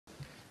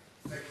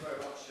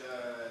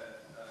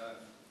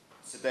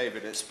Sir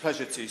David, it's a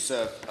pleasure to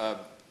serve,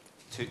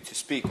 to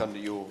speak under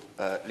your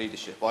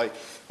leadership. I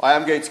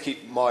am going to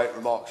keep my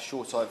remarks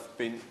short. I've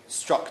been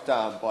struck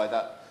down by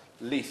that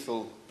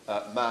lethal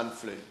man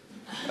flu.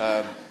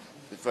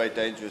 It's very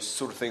dangerous,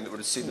 sort of thing that would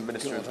have seen the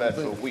minister in bed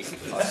for a week,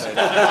 I say.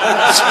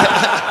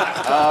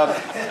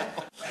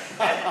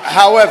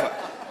 However,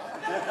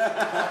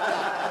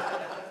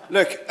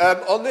 look,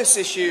 on this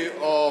issue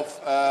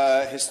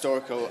of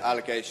historical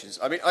allegations,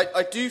 I mean,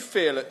 I do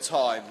feel at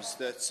times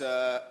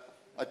that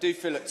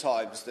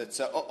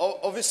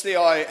obviously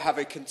I have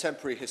a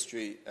contemporary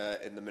history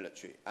in the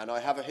military, and I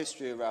have a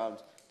history around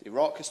the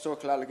Iraq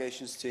historical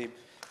allegations team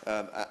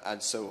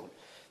and so on.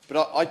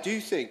 But I do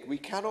think we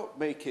cannot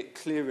make it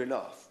clear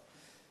enough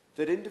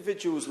that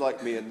individuals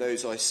like me and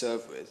those I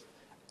serve with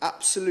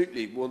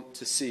absolutely want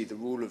to see the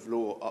rule of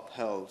law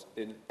upheld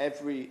in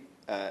every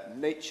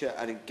nature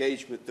and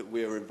engagement that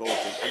we are involved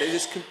in. And it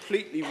is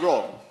completely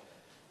wrong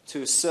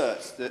to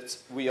assert that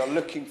we are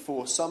looking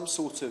for some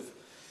sort of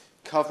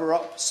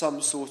cover-up, some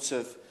sort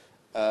of,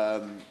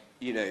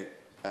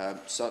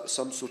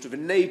 some sort of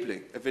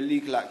enabling of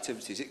illegal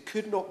activities. It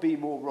could not be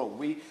more wrong.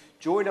 We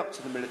join up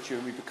to the military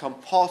and we become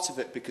part of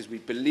it because we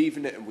believe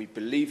in it and we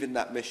believe in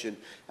that mission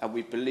and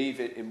we believe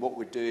in what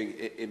we're doing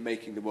in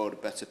making the world a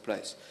better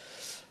place.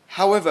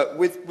 However,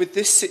 with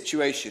this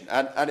situation,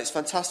 and it's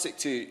fantastic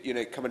to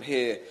come and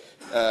hear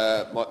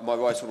my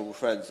right honourable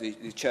friend,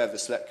 the chair of the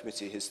Select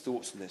Committee, his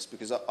thoughts on this,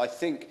 because I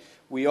think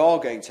we are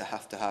going to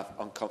have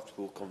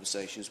uncomfortable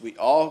conversations. We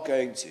are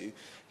going to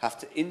have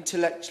to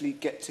intellectually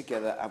get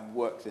together and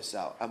work this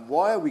out. And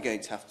why are we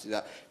going to have to do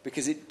that?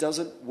 Because it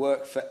doesn't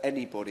work for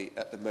anybody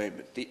at the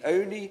moment. The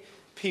only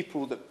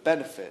people that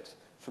benefit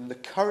from the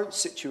current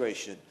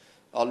situation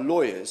are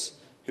lawyers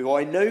who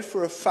I know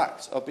for a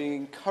fact are being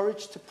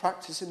encouraged to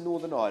practice in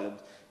Northern Ireland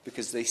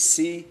because they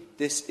see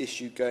this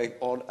issue going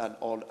on and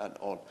on and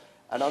on.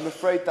 And I'm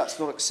afraid that's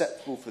not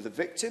acceptable for the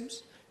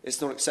victims,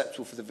 it's not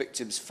acceptable for the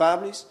victims'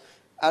 families,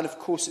 and of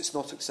course it's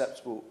not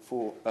acceptable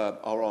for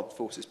our armed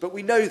forces. But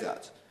we know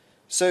that.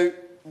 So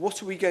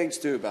what are we going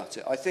to do about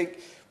it? I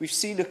think we've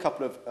seen a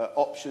couple of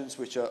options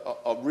which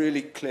are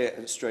really clear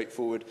and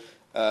straightforward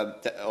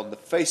on the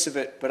face of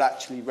it, but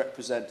actually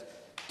represent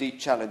deep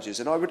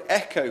challenges. And I would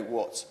echo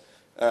what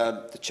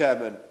the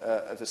chairman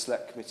of the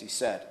Select Committee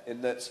said,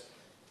 in that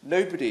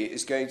nobody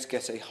is going to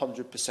get a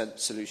 100%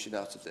 solution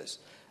out of this.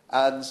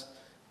 And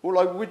all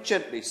I would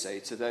gently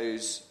say to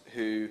those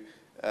who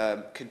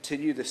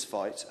continue this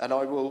fight, and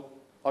I will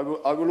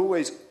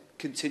always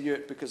continue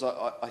it because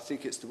I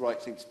think it's the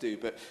right thing to do,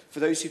 but for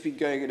those who've been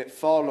going in it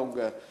far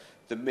longer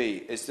than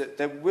me, is that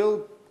there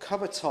will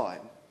come a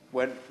time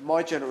when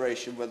my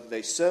generation, whether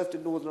they served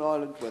in Northern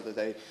Ireland, whether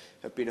they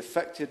have been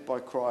affected by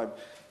crime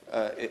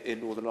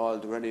in Northern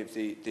Ireland or any of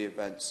the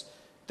events,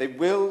 they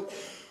will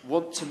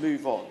want to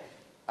move on.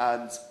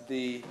 And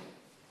the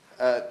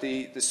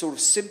sort of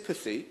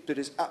sympathy that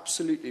is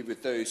absolutely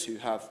with those who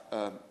have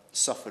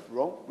suffered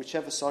wrong,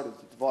 whichever side of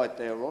the divide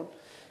they are on,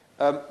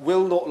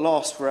 will not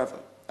last forever.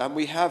 And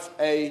we have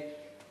a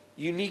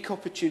unique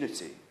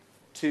opportunity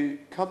to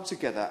come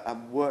together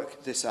and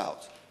work this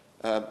out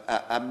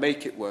and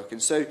make it work.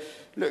 And so,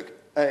 look,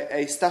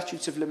 a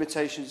statute of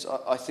limitations,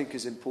 I think,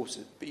 is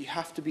important, but you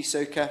have to be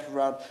so careful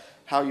around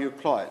how you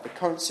apply it. The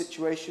current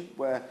situation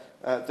where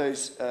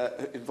those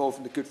involved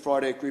in the Good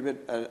Friday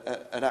Agreement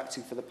and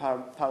acting for the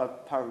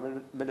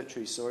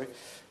paramilitary,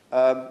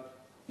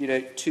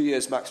 2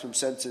 years maximum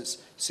sentence,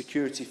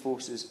 security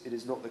forces, it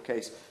is not the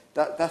case.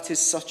 That is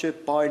such a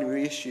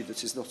binary issue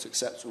that is not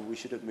acceptable. We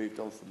should have moved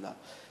on from that.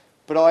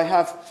 But I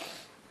have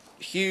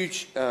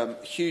huge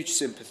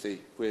sympathy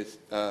with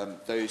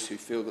those who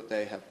feel that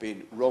they have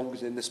been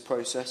wronged in this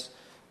process.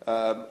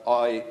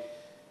 In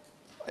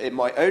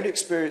my own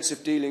experience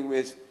of dealing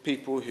with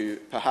people who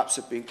perhaps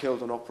have been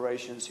killed on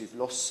operations, who've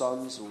lost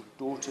sons or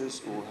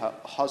daughters or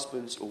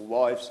husbands or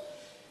wives,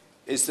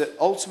 is that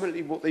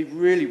ultimately what they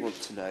really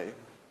want to know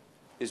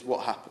is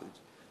what happened.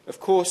 Of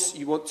course,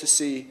 you want to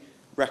see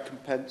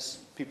recompense.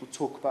 People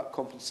talk about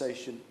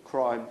compensation,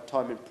 crime,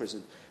 time in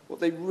prison. What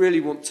they really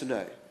want to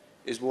know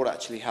is what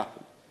actually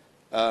happened.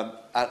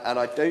 And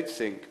I don't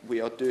think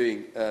we are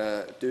doing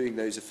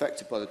those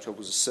affected by the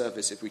Troubles a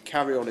service if we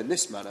carry on in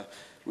this manner,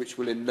 which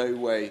will in no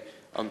way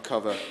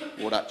uncover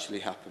what actually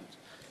happened.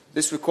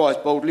 This requires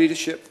bold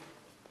leadership.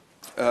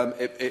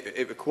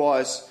 It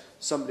requires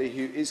somebody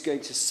who is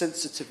going to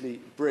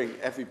sensitively bring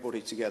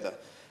everybody together.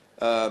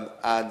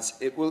 And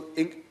it will,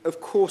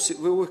 of course, it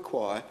will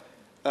require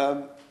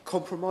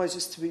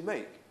compromises to be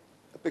made,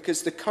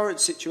 because the current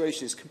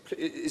situation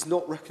is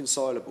not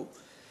reconcilable.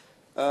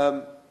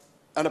 And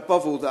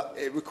above all that,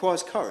 it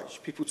requires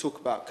courage. People talk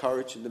about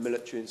courage in the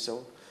military and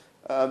so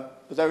on.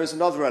 But there is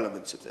another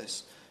element of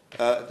this,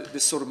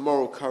 this sort of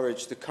moral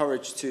courage, the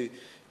courage to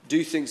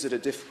do things that are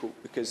difficult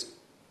because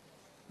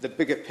the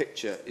bigger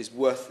picture is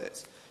worth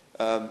it.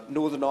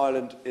 Northern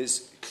Ireland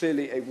is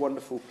clearly a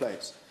wonderful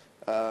place.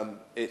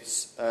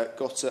 It's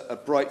got a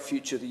bright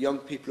future. The young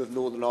people of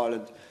Northern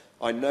Ireland,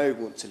 I know,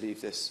 want to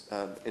leave this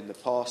in the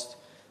past.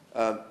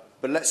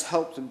 but let's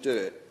help them do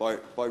it by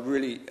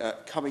really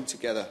coming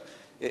together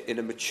in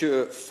a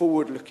mature,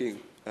 forward-looking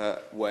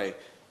way,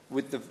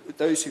 with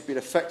those who've been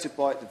affected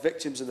by it, the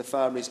victims and the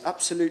families,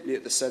 absolutely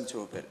at the centre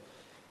of it,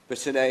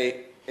 but in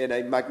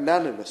a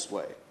magnanimous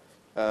way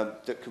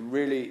that can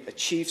really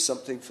achieve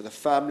something for the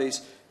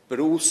families, but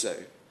also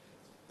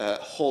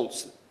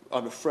halt,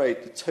 I'm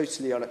afraid, the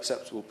totally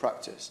unacceptable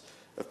practice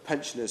of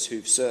pensioners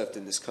who've served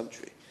in this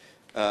country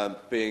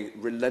being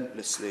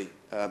relentlessly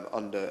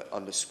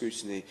under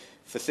scrutiny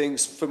for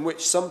things from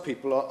which some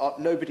people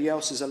nobody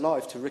else is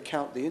alive to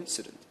recount the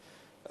incident.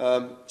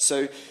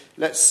 So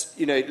let's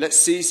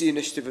seize the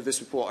initiative of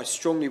this report. I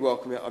strongly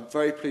welcome it. I'm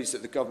very pleased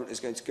that the government is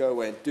going to go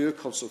away and do a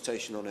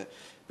consultation on it,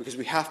 because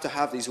we have to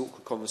have these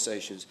awkward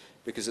conversations,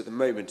 because at the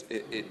moment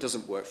it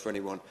doesn't work for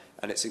anyone,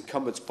 and it's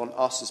incumbent upon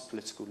us as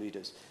political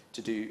leaders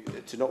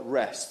to not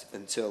rest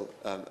until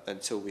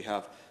we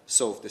have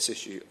solved this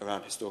issue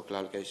around historical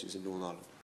allegations in Northern Ireland.